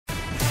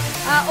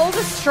All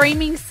the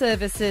streaming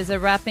services are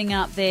wrapping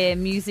up their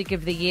Music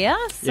of the Year.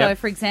 So,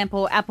 for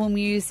example, Apple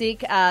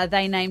Music,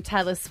 they named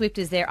Taylor Swift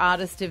as their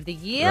Artist of the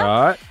Year.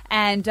 Right.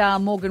 And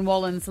Morgan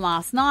Wallen's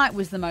Last Night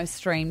was the most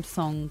streamed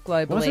song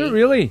globally. Was it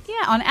really?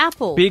 Yeah, on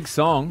Apple. Big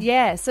song.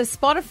 Yeah, so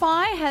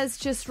Spotify has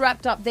just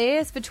wrapped up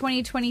theirs for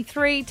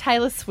 2023,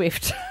 Taylor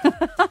Swift.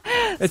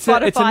 It's a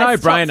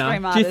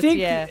no-brainer. Do you think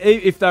yeah.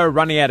 if they were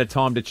running out of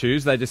time to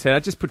choose, they just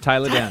said, just put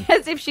Taylor down?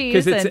 As if she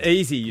isn't. Because it's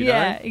easy, you know?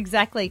 Yeah,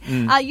 exactly.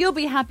 You'll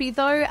be happy,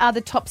 though.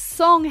 The top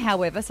song,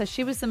 however, so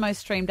she was the most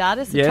streamed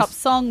artist. The top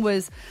song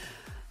was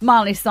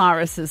Miley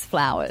Cyrus's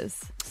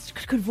Flowers.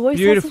 Good voice,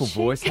 beautiful hasn't she?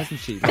 voice, hasn't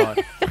she?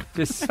 Like,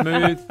 just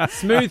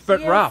smooth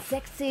but rough.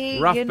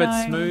 Sexy, rough you but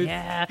know, smooth.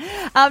 Yeah.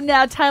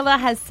 Now Taylor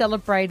has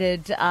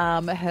celebrated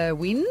her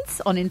wins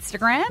on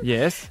Instagram.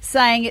 Yes,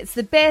 saying it's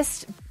the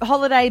best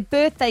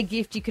birthday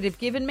gift you could have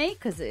given me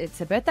because it's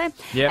her birthday.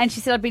 Yep. And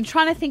she said, I've been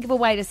trying to think of a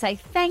way to say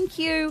thank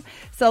you.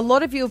 So a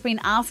lot of you have been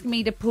asking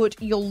me to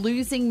put You're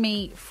Losing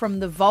Me from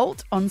the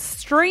Vault on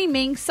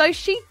streaming. So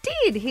she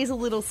did. Here's a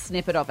little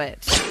snippet of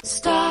it.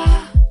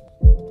 Stop.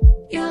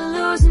 You're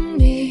losing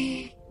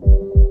me.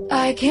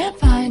 I can't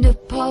find a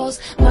pulse.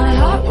 My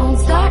heart won't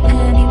start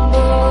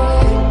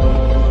anymore.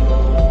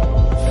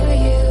 For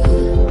you.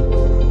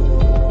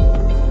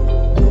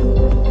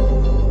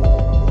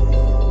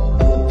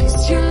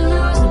 'Cause you're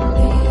losing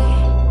me.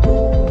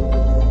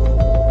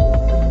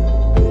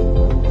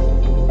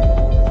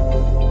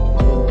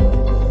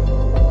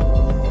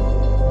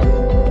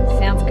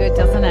 Sounds good,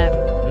 doesn't it?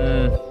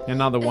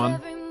 Another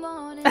one.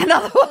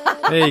 Another one.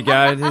 There you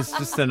go. There's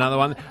just another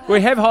one.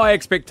 We have high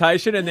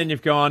expectation, and then you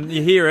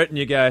hear it, and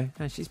you go,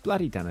 oh, she's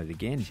bloody done it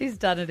again. She's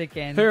done it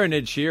again. Her and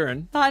Ed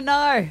Sheeran. I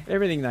know.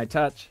 Everything they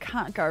touch.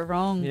 Can't go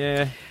wrong.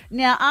 Yeah.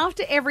 Now,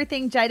 after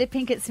everything, Jada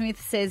Pinkett Smith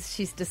says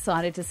she's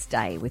decided to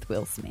stay with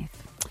Will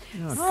Smith.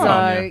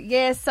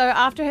 Oh, so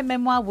after her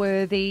memoir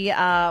Worthy,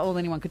 all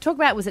anyone could talk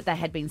about was that they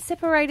had been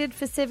separated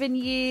for 7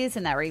 years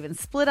and they were even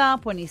split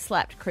up when he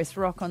slapped Chris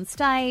Rock on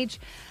stage.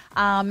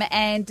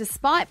 And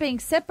despite being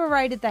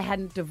separated, they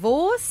hadn't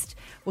divorced.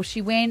 Well,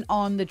 she went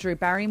on the Drew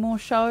Barrymore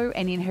show,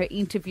 and in her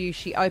interview,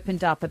 she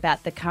opened up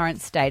about the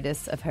current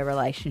status of her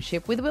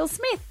relationship with Will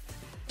Smith.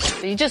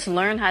 You just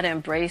learn how to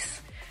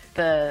embrace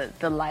the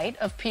light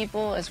of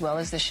people as well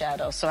as the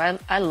shadow. So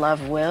I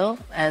love Will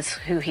as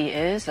who he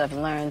is. I've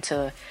learned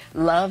to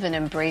love and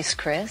embrace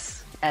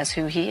Chris as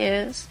who he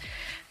is,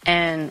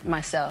 and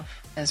myself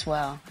as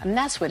well. And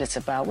that's what it's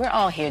about. We're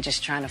all here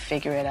just trying to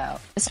figure it out.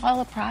 It's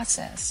all a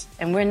process,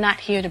 and we're not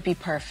here to be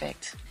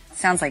perfect.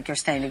 Sounds like you're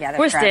staying together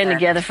We're forever. staying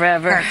together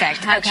forever.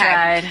 Perfect. I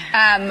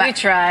tried. We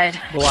tried.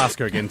 We'll ask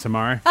her again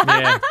tomorrow.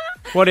 Yeah.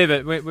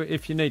 Whatever.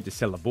 If you need to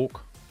sell a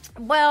book.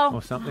 Well,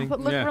 or something. But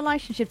look, yeah.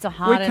 relationships are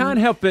hard. We can't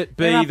help but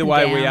be the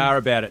way we down. are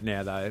about it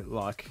now, though.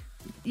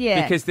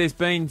 Yeah. Because there's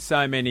been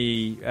so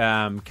many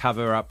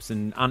cover-ups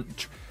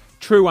and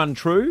true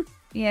untrue.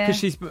 Yeah. Because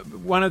she's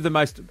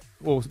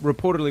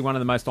reportedly one of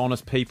the most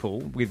honest people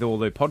with all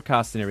the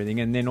podcasts and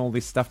everything, and then all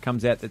this stuff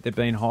comes out that they've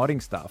been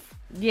hiding stuff.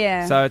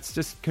 Yeah. So it's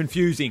just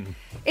confusing.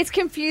 It's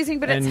confusing,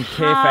 but and it's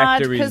care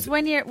hard factor because is...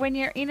 when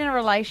you're in a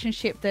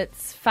relationship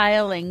that's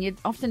failing, you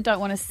often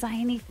don't want to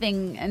say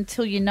anything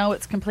until you know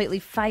it's completely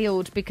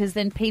failed, because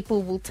then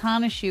people will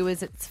tarnish you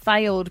as it's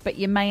failed, but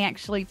you may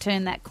actually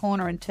turn that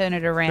corner and turn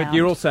it around. But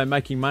you're also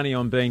making money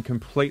on being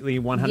completely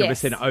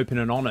 100% open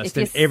and honest,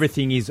 and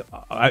everything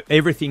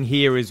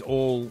here is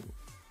all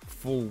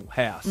full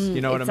house. You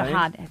know what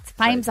I mean?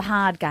 Fame's a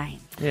hard game.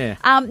 Yeah.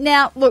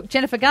 Now, look,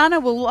 Jennifer Garner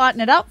will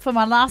lighten it up for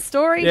my last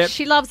story. Yep.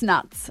 She loves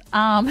nuts.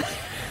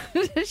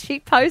 She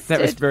posted...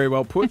 That was very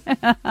well put.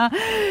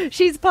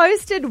 She's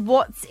posted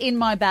what's in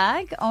my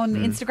bag on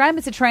Instagram.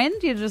 It's a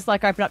trend. You just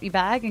open up your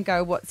bag and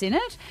go, what's in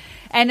it?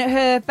 And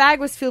her bag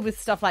was filled with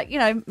stuff like,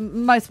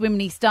 most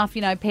women-y stuff,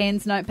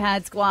 pens,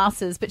 notepads,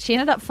 glasses. But she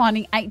ended up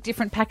finding 8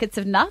 different packets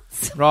of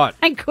nuts. Right.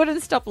 And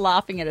couldn't stop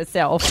laughing at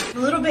herself.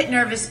 I'm a little bit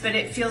nervous, but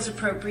it feels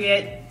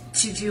appropriate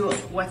to do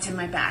what's in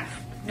my bag.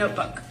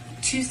 Notebook,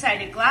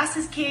 2-sided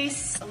glasses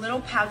case, a little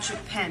pouch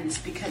of pens,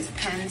 because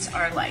pens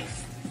are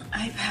life.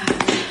 iPad,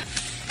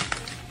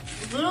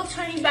 a little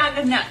tiny bag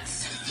of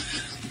nuts.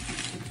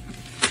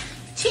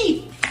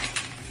 Tea.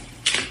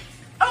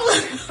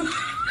 Oh,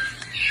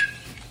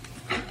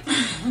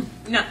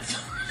 nuts.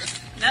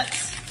 Nuts.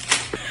 Nuts.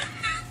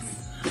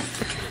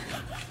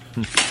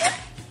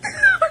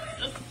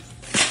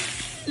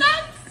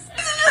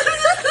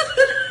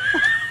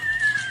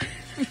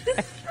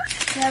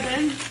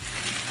 7,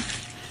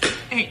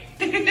 8.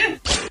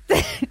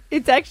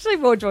 It's actually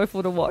more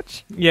joyful to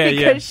watch. Yeah,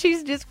 because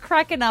she's just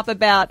cracking up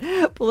about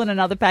pulling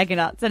another pack of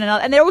nuts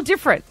and they're all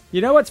different.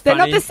 You know what's funny?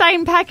 They're not the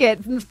same packet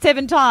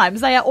 7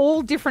 times. They are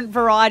all different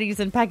varieties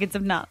and packets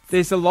of nuts.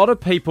 There's a lot of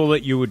people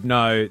that you would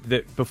know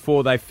that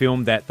before they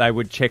filmed that, they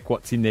would check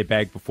what's in their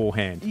bag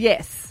beforehand.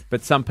 Yes.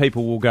 But some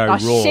people will go raw.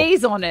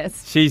 She's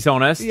honest. She's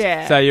honest?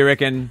 Yeah. So you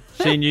reckon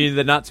she knew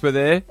the nuts were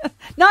there?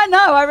 No,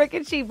 I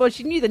reckon she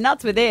knew the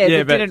nuts were there,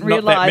 yeah, but didn't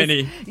realise not that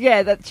many.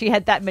 Yeah, that she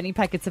had that many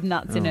packets of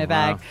nuts in her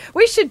bag. Wow.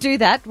 We should do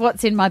that.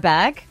 What's in my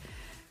bag?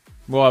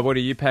 Why? What are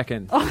you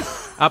packing?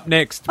 Up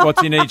next,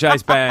 what's in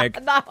EJ's bag?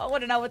 No, I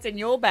want to know what's in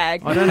your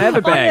bag. I don't have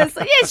a bag.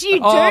 Honestly. Yes, you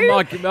do. Oh,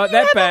 my God.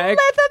 That bag.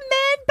 A leather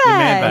man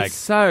bag. It's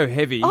so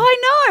heavy. I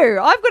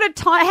know. I've got a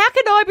tiny... How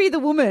can I be the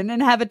woman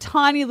and have a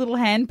tiny little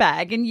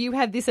handbag and you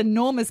have this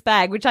enormous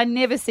bag, which I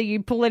never see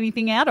you pull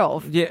anything out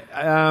of?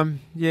 Yeah,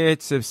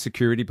 it's a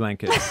security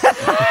blanket.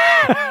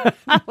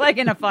 We're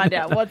going to find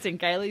out what's in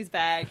Kaylee's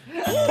bag.